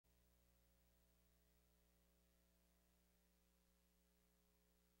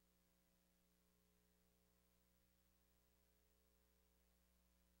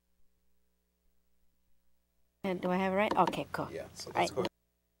And do I have it right? Okay, cool. Yeah, so All let's right. go.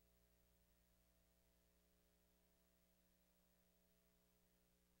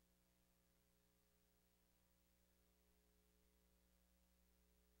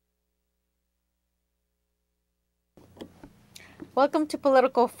 Welcome to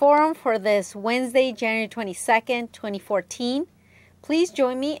Political Forum for this Wednesday, January 22nd, 2014. Please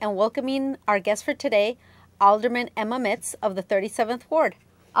join me in welcoming our guest for today, Alderman Emma Mitts of the 37th Ward.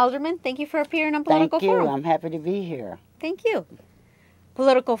 Alderman, thank you for appearing on Political Thank you. Forum. I'm happy to be here. Thank you.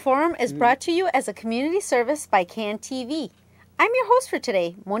 Political Forum is brought to you as a community service by CAN TV. I'm your host for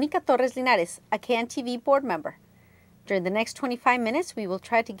today, Monica Torres Linares, a CAN TV board member. During the next 25 minutes, we will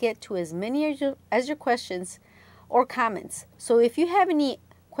try to get to as many as your questions or comments. So if you have any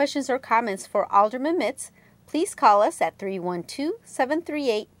questions or comments for Alderman Mitts, please call us at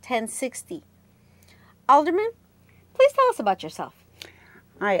 312-738-1060. Alderman, please tell us about yourself.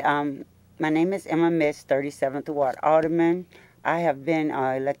 Hi, my name is Emma Mitts, 37th Ward Alderman. I have been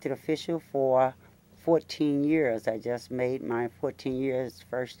elected official for 14 years. I just made my 14 years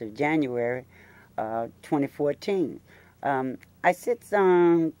 1st of January, 2014. I sit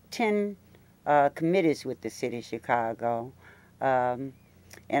on 10 committees with the City of Chicago, and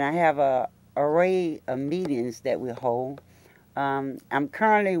I have a array of meetings that we hold. I'm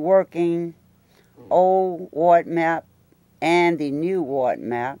currently working old ward map and the new ward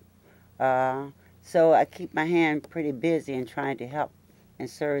map. So I keep my hand pretty busy in trying to help and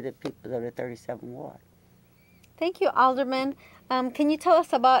serve the people of the 37th Ward. Thank you, Alderman. Can you tell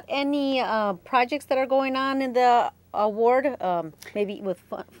us about any projects that are going on in the ward, maybe with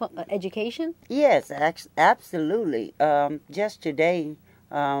education? Yes, absolutely. Just today,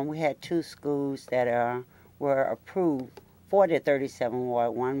 we had 2 schools that were approved for the 37th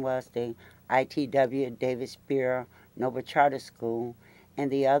Ward. One was the ITW David Spear Noble Charter School, and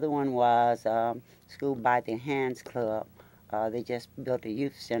the other one was school by the Hands Club. They just built a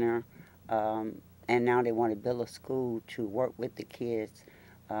youth center, and now they want to build a school to work with the kids.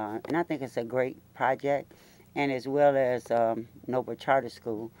 And I think it's a great project. And as well as Noble Charter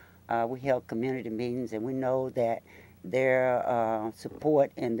School, we held community meetings, and we know that there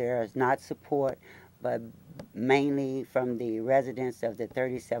support and there is not support, but mainly from the residents of the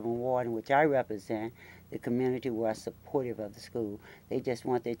 37th Ward, in which I represent. The community was supportive of the school. They just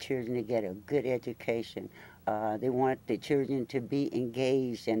want their children to get a good education. They want the children to be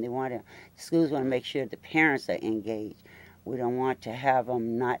engaged, and schools want to make sure the parents are engaged. We don't want to have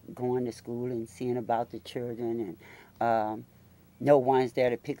them not going to school and seeing about the children, and no one's there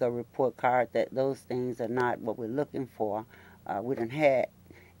to pick a report card. Those things are not what we're looking for. We don't have,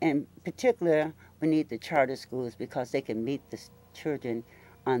 in particular, we need the charter schools because they can meet the children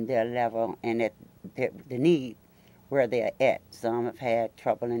on their level and at the need where they're at. Some have had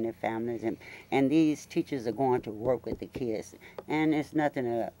trouble in their families, and these teachers are going to work with the kids. And it's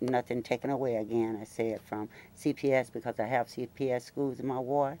nothing taken away, again, I say it, from CPS, because I have CPS schools in my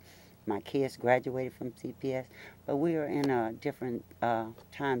ward. My kids graduated from CPS, but we are in a different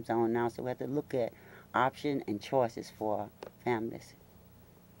time zone now, so we have to look at options and choices for families.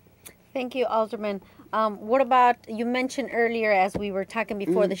 Thank you, Alderman. What about, you mentioned earlier as we were talking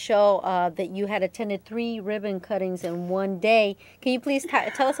before the show that you had attended 3 ribbon cuttings in one day. Can you please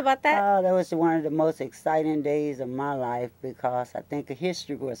tell us about that? That was one of the most exciting days of my life because I think a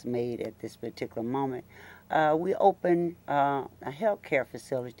history was made at this particular moment. We opened a healthcare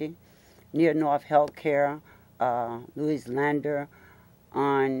facility near North Healthcare, Louis Lander,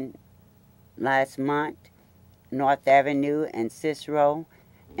 on last month, North Avenue and Cicero.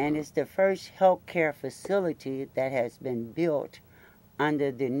 And it's the first healthcare facility that has been built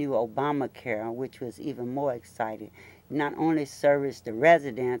under the new Obamacare, which was even more exciting. Not only service the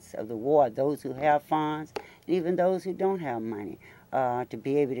residents of the ward, those who have funds, and even those who don't have money, to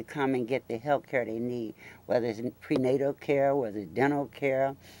be able to come and get the health care they need, whether it's prenatal care, whether it's dental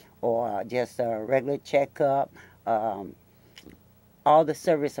care, or just a regular checkup. All the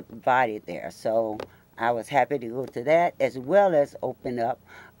service are provided there. So I was happy to go to that, as well as open up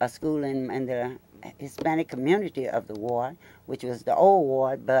a school in the Hispanic community of the ward, which was the old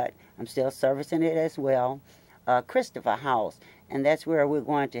ward, but I'm still servicing it as well, Christopher House. And that's where we're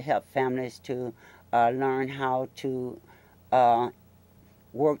going to help families to learn how to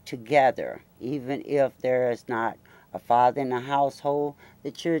work together. Even if there is not a father in the household, the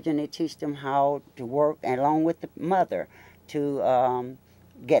children, they teach them how to work along with the mother to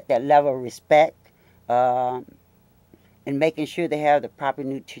get that level of respect, and making sure they have the proper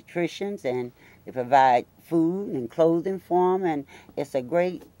nutrition, and they provide food and clothing for them. And it's a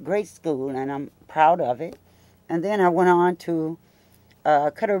great school, and I'm proud of it. And then I went on to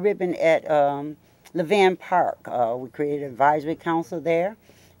cut a ribbon at Levin Park. We created an advisory council there,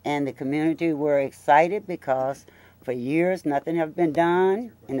 and the community were excited because for years nothing has been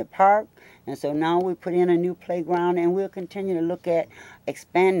done in the park. And so now we put in a new playground, and we'll continue to look at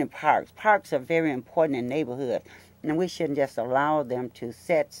expanding parks. Parks are very important in neighborhoods, and we shouldn't just allow them to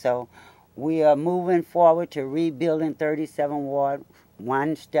sit. So we are moving forward to rebuilding 37 Ward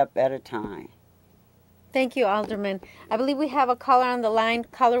one step at a time. Thank you, Alderman. I believe we have a caller on the line.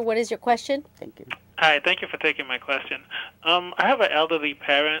 Caller, what is your question? Thank you. Hi, thank you for taking my question. I have an elderly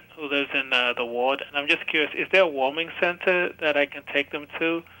parent who lives in the ward, and I'm just curious, is there a warming center that I can take them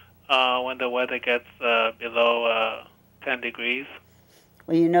to when the weather gets below 10 degrees?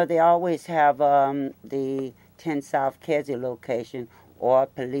 Well, you know, they always have the 10 South Kedzie location, or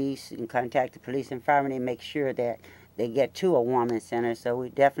police, and contact the police and firemen and make sure that they get to a warming center. So we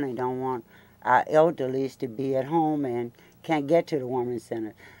definitely don't want our elderlies to be at home and can't get to the warming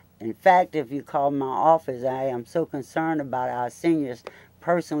center. In fact, if you call my office, I am so concerned about our seniors.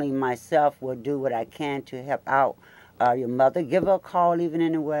 Personally, myself will do what I can to help out your mother. Give her a call even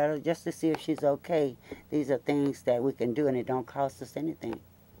in the weather just to see if she's okay. These are things that we can do, and it don't cost us anything.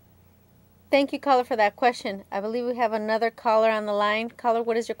 Thank you, caller, for that question. I believe we have another caller on the line. Caller,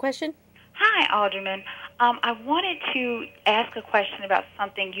 what is your question? Hi, Alderman. I wanted to ask a question about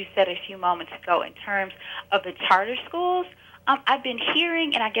something you said a few moments ago in terms of the charter schools. I've been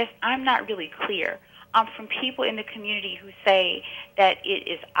hearing, and I guess I'm not really clear, from people in the community who say that it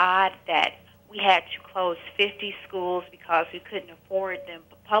is odd that we had to close 50 schools because we couldn't afford them,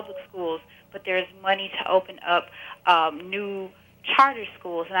 public schools, but there's money to open up new charter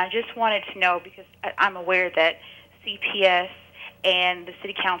schools. And I just wanted to know, because I'm aware that CPS and the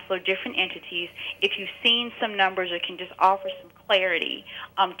City Council are different entities, if you've seen some numbers or can just offer some clarity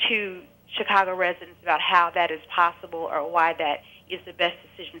to Chicago residents about how that is possible or why that is the best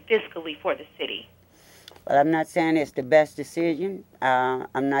decision fiscally for the city. Well, I'm not saying it's the best decision.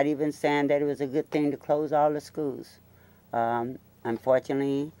 I'm not even saying that it was a good thing to close all the schools.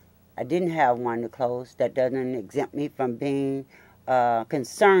 Unfortunately, I didn't have one to close. That doesn't exempt me from being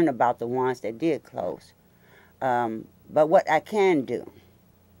concerned about the ones that did close. But what I can do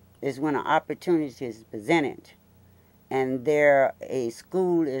is when an opportunity is presented and a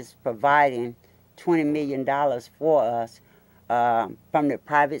school is providing $20 million for us from the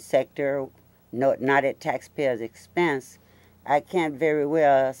private sector, not at taxpayers' expense, I can't very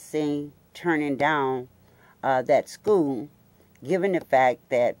well see turning down that school, given the fact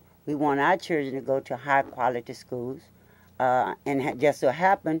that we want our children to go to high-quality schools. And just so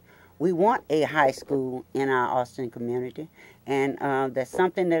happen, we want a high school in our Austin community, and that's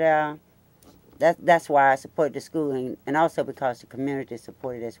something that that's why I support the school, and also because the community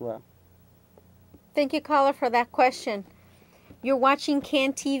supported as well. Thank you, caller, for that question. You're watching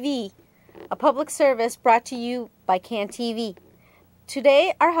CAN TV, a public service brought to you by CAN TV.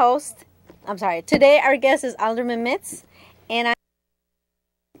 Today, our guest is Alderman Mitts, and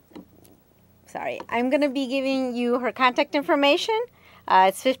I'm going to be giving you her contact information.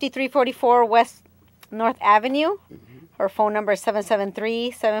 It's 5344 West North Avenue. Her phone number is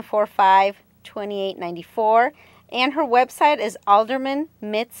 773-745-2894. And her website is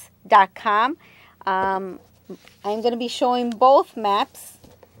aldermanmitts.com. I'm going to be showing both maps.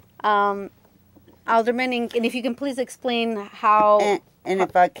 Alderman, and if you can please explain how... And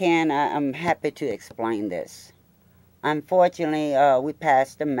if I can, I'm happy to explain this. Unfortunately, we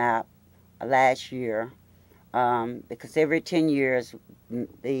passed the map last year because every 10 years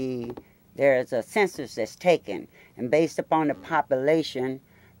there's a census that's taken, and based upon the population,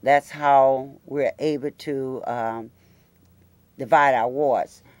 that's how we're able to divide our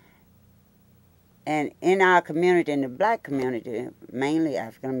wards. And in our community, in the black community, mainly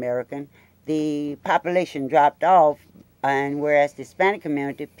African American, the population dropped off, and whereas the Hispanic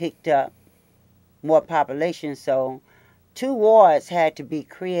community picked up more population, so 2 wards had to be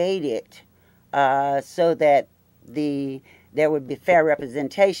created so that there would be fair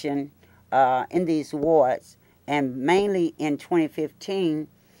representation in these wards. And mainly in 2015,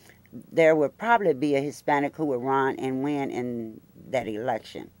 there would probably be a Hispanic who would run and win in that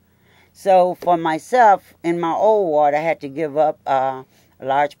election. So for myself, in my old ward, I had to give up a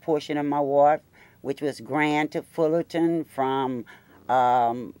large portion of my ward, which was Grand to Fullerton, from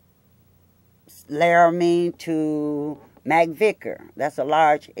Laramie to McVicker. That's a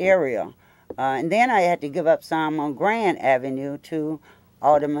large area. And then I had to give up some on Grand Avenue to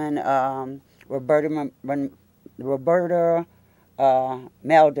Alderman Roberta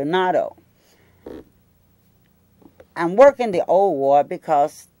Maldonado. I'm working the old ward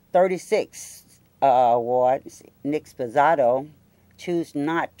because 36 ward, Nick Spazzato, choose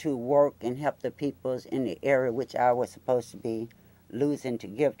not to work and help the peoples in the area which I was supposed to be losing to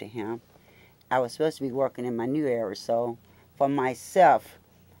give to him. I was supposed to be working in my new area. So for myself,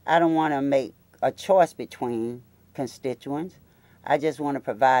 I don't want to make a choice between constituents. I just want to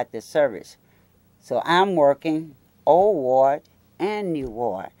provide the service. So I'm working old ward and new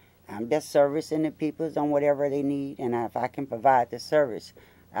ward. I'm just servicing the peoples on whatever they need, and if I can provide the service,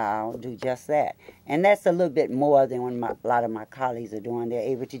 I'll do just that. And that's a little bit more than what a lot of my colleagues are doing. They're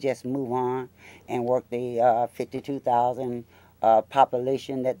able to just move on and work the 52,000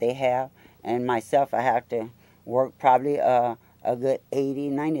 population that they have. And myself, I have to work probably a good 80,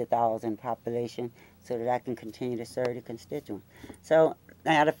 90,000 population so that I can continue to serve the constituents. So,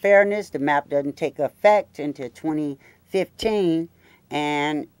 out of fairness, the map doesn't take effect until 2015,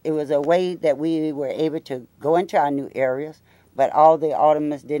 and it was a way that we were able to go into our new areas, but all the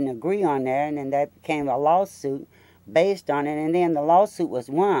aldermen didn't agree on that, and then that became a lawsuit based on it, and then the lawsuit was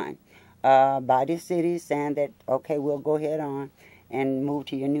won by the city saying that, okay, we'll go ahead on and move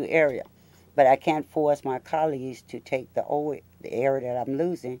to your new area. But I can't force my colleagues to take the area that I'm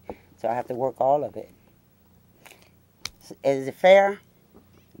losing, so I have to work all of it. Is it fair?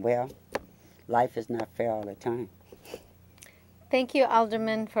 Well, life is not fair all the time. Thank you,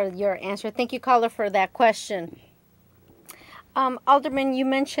 Alderman, for your answer. Thank you, caller, for that question. Alderman, you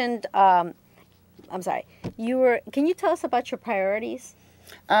mentioned, I'm sorry, can you tell us about your priorities?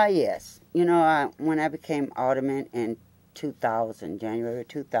 Yes. You know, when I became alderman in 2000, January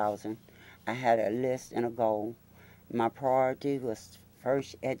 2000, I had a list and a goal. My priority was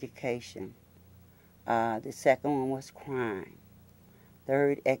first, education. The second one was crime.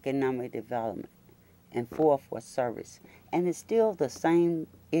 Third, economic development. And fourth was service. And it's still the same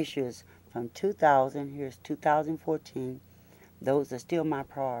issues from 2000, here's 2014. Those are still my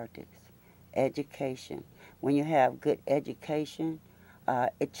priorities. Education. When you have good education,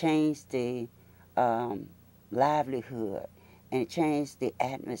 it changed the livelihood, and it changed the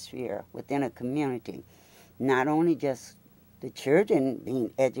atmosphere within a community. Not only just the children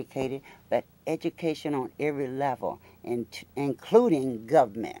being educated, but education on every level, including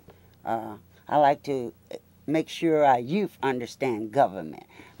government. I like to make sure our youth understand government.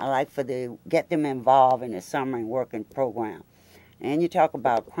 I like get them involved in the summer and working program. And you talk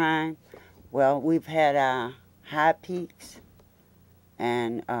about crime. Well, we've had our high peaks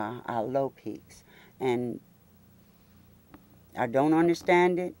and our low peaks. And I don't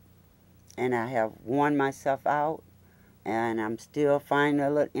understand it, and I have worn myself out, and I'm still finding a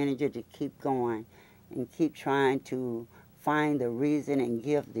little energy to keep going and keep trying to find the reason and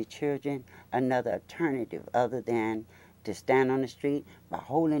give the children another alternative other than to stand on the street, by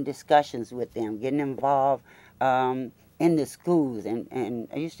holding discussions with them, getting involved in the schools. And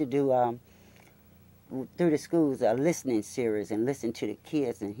I used to do, through the schools, a listening series and listen to the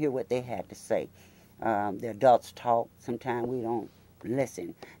kids and hear what they had to say. The adults talk. Sometimes we don't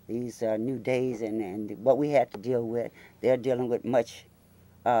listen. These new days and what we had to deal with, they're dealing with much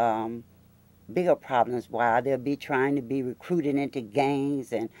bigger problems. While they'll be trying to be recruited into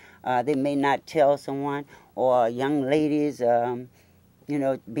gangs, and they may not tell someone, or young ladies, you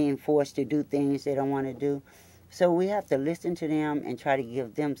know, being forced to do things they don't want to do. So we have to listen to them and try to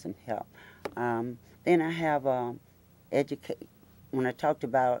give them some help. Then I have when I talked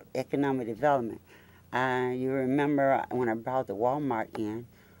about economic development, you remember when I brought the Walmart in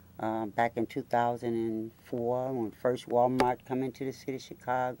back in 2004, when first Walmart come into the city of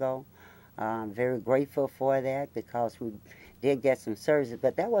Chicago. I'm very grateful for that because we did get some services,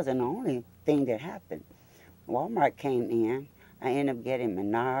 but that wasn't the only thing that happened. Walmart came in. I ended up getting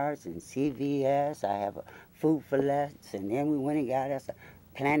Menards and CVS. I have a Food for Less, and then we went and got us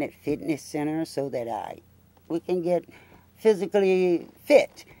a Planet Fitness Center so that we can get physically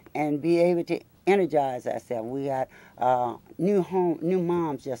fit and be able to energize ourselves. We got new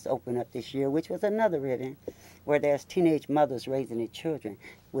moms just opened up this year, which was another event where there's teenage mothers raising their children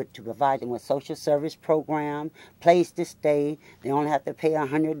to provide them with social service program, place to stay. They only have to pay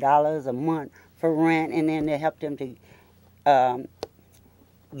 $100 a month for rent, and then they help them to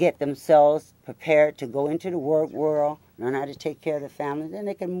get themselves prepared to go into the work world, learn how to take care of the family, then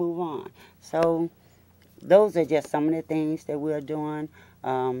they can move on. So those are just some of the things that we're doing.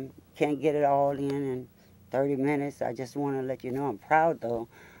 Can't get it all in 30 minutes. I just want to let you know I'm proud, though,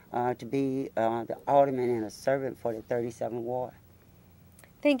 to be the alderman and a servant for the 37th Ward.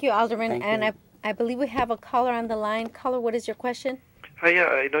 Thank you, Alderman. Thank and you. I believe we have a caller on the line. Caller, what is your question? Hi, yeah,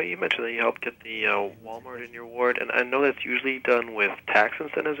 I know you mentioned that you helped get the Walmart in your ward, and I know that's usually done with tax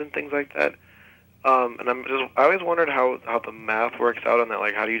incentives and things like that. And I always wondered how the math works out on that.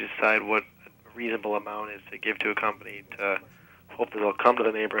 Like, how do you decide what a reasonable amount is to give to a company to hopefully they'll come to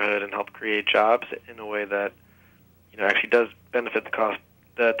the neighborhood and help create jobs in a way that actually does benefit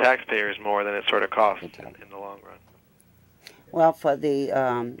the taxpayers more than it sort of costs in the long run. Well,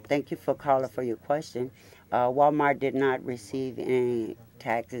 thank you for calling for your question. Walmart did not receive any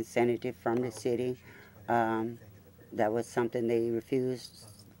tax incentive from the city. That was something they refused.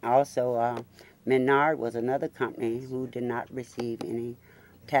 Also, Menard was another company who did not receive any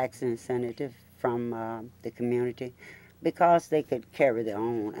tax incentive from the community because they could carry their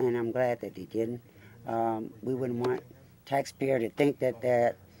own, and I'm glad that they didn't. We wouldn't want taxpayers to think that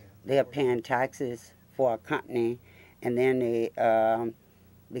they're paying taxes for a company, and then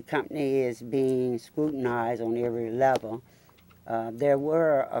the company is being scrutinized on every level. There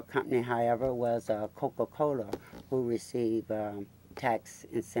were a company, however, was Coca-Cola, who received tax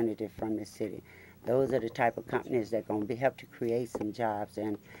incentive from the city. Those are the type of companies that are going to help to create some jobs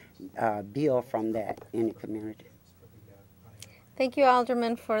and build from that in the community. Thank you,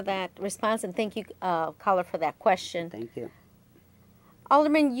 Alderman, for that response, and thank you, caller, for that question. Thank you.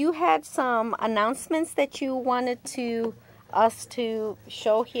 Alderman, you had some announcements that you wanted us to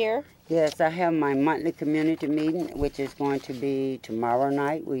show here. Yes, I have my monthly community meeting, which is going to be tomorrow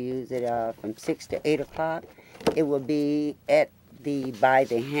night. We use it from 6 to 8 o'clock. It will be at the By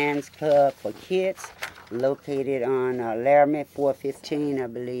the Hands Club for Kids, located on Laramie, 415, I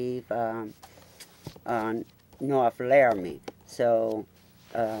believe, on North Laramie. So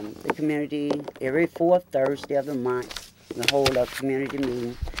the community, every fourth Thursday of the month, we hold a community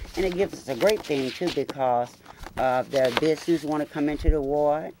meeting. And it gives us a great thing, too, because their business want to come into the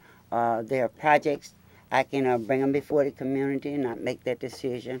ward. Their projects, I can bring them before the community and not make that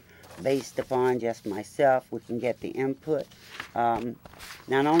decision based upon just myself. We can get the input. Not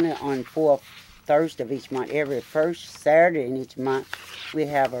only on fourth Thursday of each month, every first Saturday in each month, we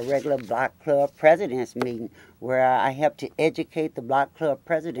have a regular block club president's meeting where I help to educate the block club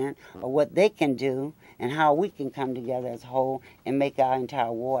president of what they can do and how we can come together as a whole and make our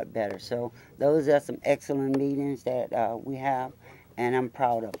entire ward better. So those are some excellent meetings that we have, and I'm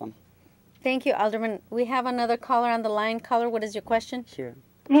proud of them. Thank you, Alderman. We have another caller on the line. Caller, what is your question? Sure.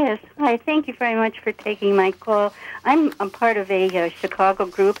 Yes. Hi. Thank you very much for taking my call. I'm a part of a Chicago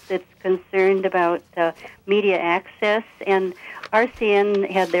group that's concerned about media access, and RCN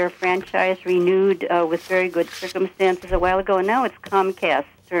had their franchise renewed with very good circumstances a while ago, and now it's Comcast's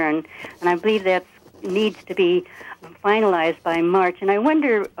turn, and I believe that needs to be finalized by March. And I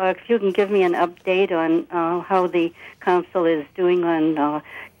wonder if you can give me an update on how the council is doing on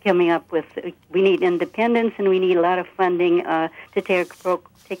coming up with, we need independence and we need a lot of funding to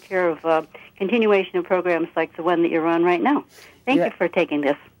take care of continuation of programs like the one that you're on right now. Thank you for taking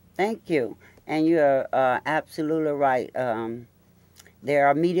this. Thank you. And you're absolutely right. There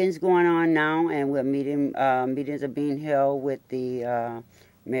are meetings going on now, and meetings are being held with the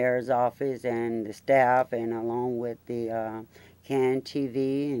mayor's office and the staff, and along with the CAN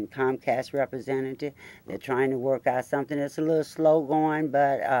TV and Comcast representative. They're trying to work out something that's a little slow going,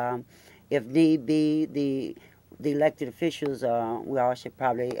 but if need be, the elected officials, we all should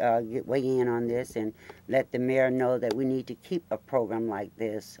probably weigh in on this and let the mayor know that we need to keep a program like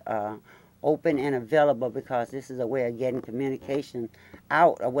this open and available, because this is a way of getting communication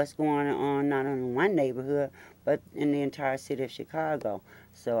out of what's going on, not only in one neighborhood, but in the entire city of Chicago.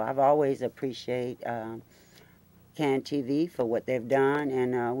 So I've always appreciated CAN TV for what they've done,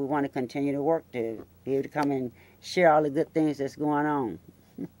 and we want to continue to work to be able to come and share all the good things that's going on.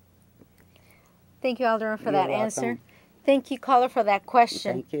 Thank you, Alderman, for that answer. Thank you, caller, for that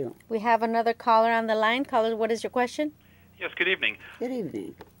question. Thank you. We have another caller on the line. Caller, what is your question? Yes, good evening. Good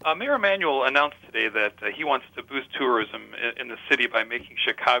evening. Mayor Emanuel announced today that he wants to boost tourism in the city by making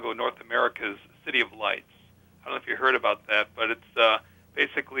Chicago North America's City of Lights. I don't know if you heard about that, but it's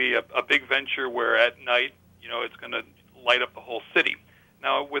basically a big venture where at night, it's going to light up the whole city.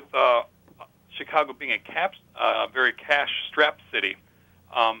 Now, with Chicago being a very cash-strapped city,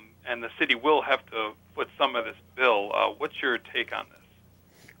 and the city will have to foot some of this bill, what's your take on this?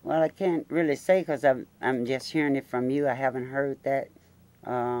 Well, I can't really say because I'm just hearing it from you. I haven't heard that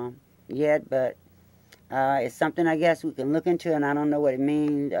yet, but it's something I guess we can look into, and I don't know what it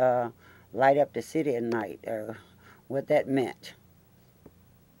means, light up the city at night, or what that meant.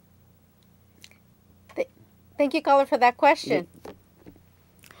 Thank you, caller, for that question.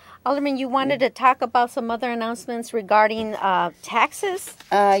 Alderman, you wanted to talk about some other announcements regarding taxes?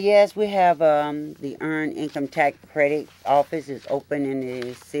 Yes, we have the Earned Income Tax Credit Office is open in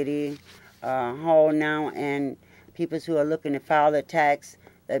the city hall now, and people who are looking to file their tax,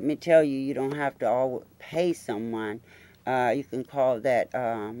 let me tell you, you don't have to always pay someone. You can call that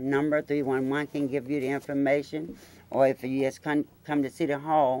number. 311 can give you the information. Or if you just come to City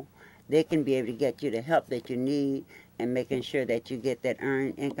Hall, they can be able to get you the help that you need and making sure that you get that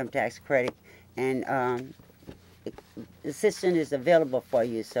earned income tax credit. And the assistance is available for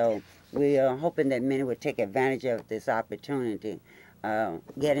you. So we are hoping that many would take advantage of this opportunity,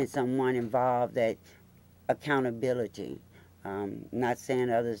 getting someone involved, that accountability. Not saying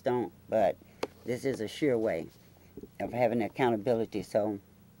others don't, but this is a sure way of having accountability. So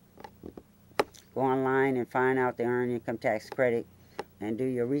go online and find out the earned income tax credit and do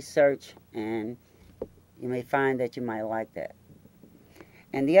your research, and you may find that you might like that.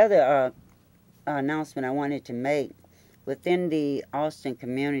 And the other announcement I wanted to make, within the Austin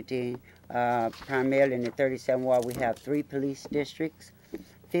community, primarily in the 37th Ward, we have 3 police districts,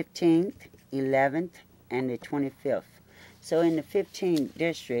 15th, 11th, and the 25th. So in the 15th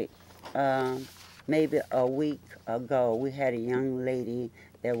district, maybe a week ago, we had a young lady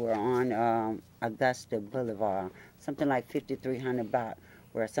that were on Augusta Boulevard, something like 5300 block,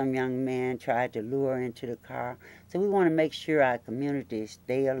 where some young man tried to lure her into the car. So we want to make sure our community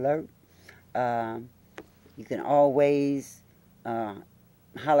stay alert. You can always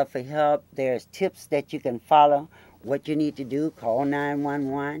holler for help. There's tips that you can follow, what you need to do. Call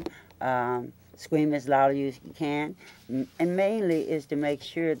 911. Scream as loud as you can. And mainly is to make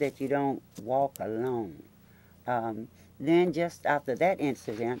sure that you don't walk alone. Then just after that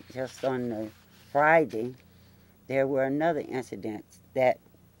incident, just on the Friday, there were another incident that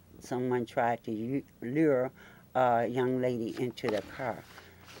someone tried to lure a young lady into the car.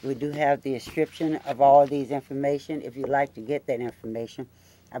 We do have the description of all these information if you'd like to get that information.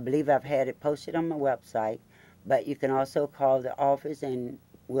 I believe I've had it posted on my website, but you can also call the office and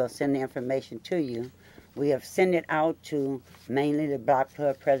we'll send the information to you. We have sent it out to mainly the Block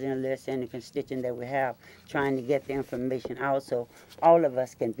Club President list and the constituent that we have, trying to get the information out so all of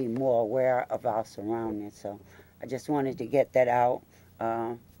us can be more aware of our surroundings. So I just wanted to get that out,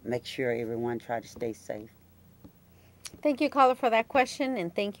 make sure everyone try to stay safe. Thank you, caller, for that question,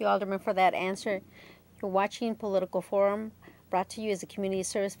 and thank you, Alderman, for that answer. You're watching Political Forum, brought to you as a community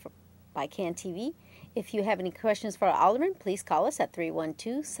service by CAN TV. If you have any questions for Alderman, please call us at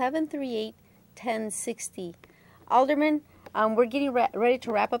 312-738-1060. Alderman, we're getting ready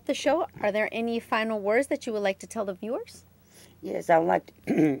to wrap up the show. Are there any final words that you would like to tell the viewers? Yes, I would like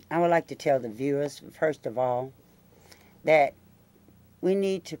to tell the viewers, first of all, that we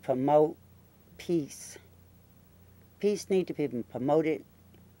need to promote peace. Peace needs to be promoted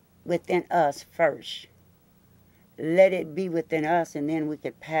within us first. Let it be within us, and then we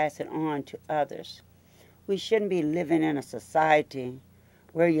could pass it on to others. We shouldn't be living in a society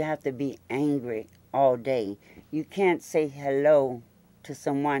where you have to be angry all day. You can't say hello to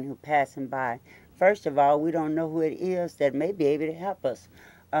someone who's passing by. First of all, we don't know who it is that may be able to help us.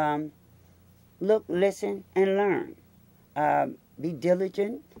 Look, listen, and learn. Be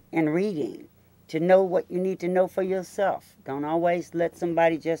diligent in reading to know what you need to know for yourself. Don't always let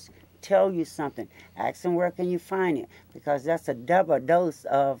somebody just tell you something. Ask them, where can you find it? Because that's a double dose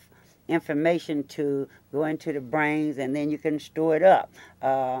of information to go into the brains, and then you can store it up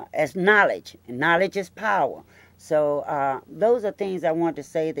as knowledge. And knowledge is power. So those are things I want to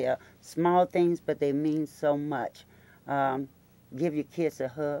say. They're small things, but they mean so much. Give your kids a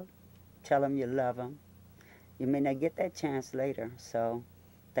hug. Tell them you love them. You may not get that chance later. So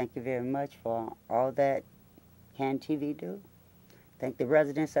thank you very much for all that CAN TV do. Thank the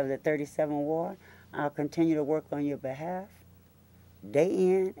residents of the 37th Ward. I'll continue to work on your behalf day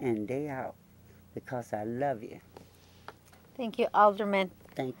in and day out because I love you. Thank you, Alderman.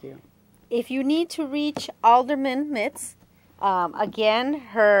 Thank you. If you need to reach Alderman Mitts, again,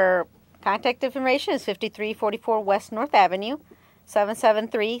 her contact information is 5344 West North Avenue,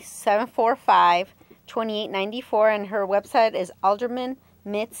 773-745-2894, and her website is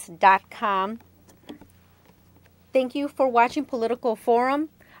aldermanmitts.com. Thank you for watching Political Forum.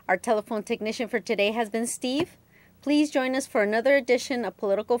 Our telephone technician for today has been Steve. Please join us for another edition of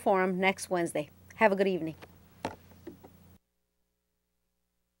Political Forum next Wednesday. Have a good evening.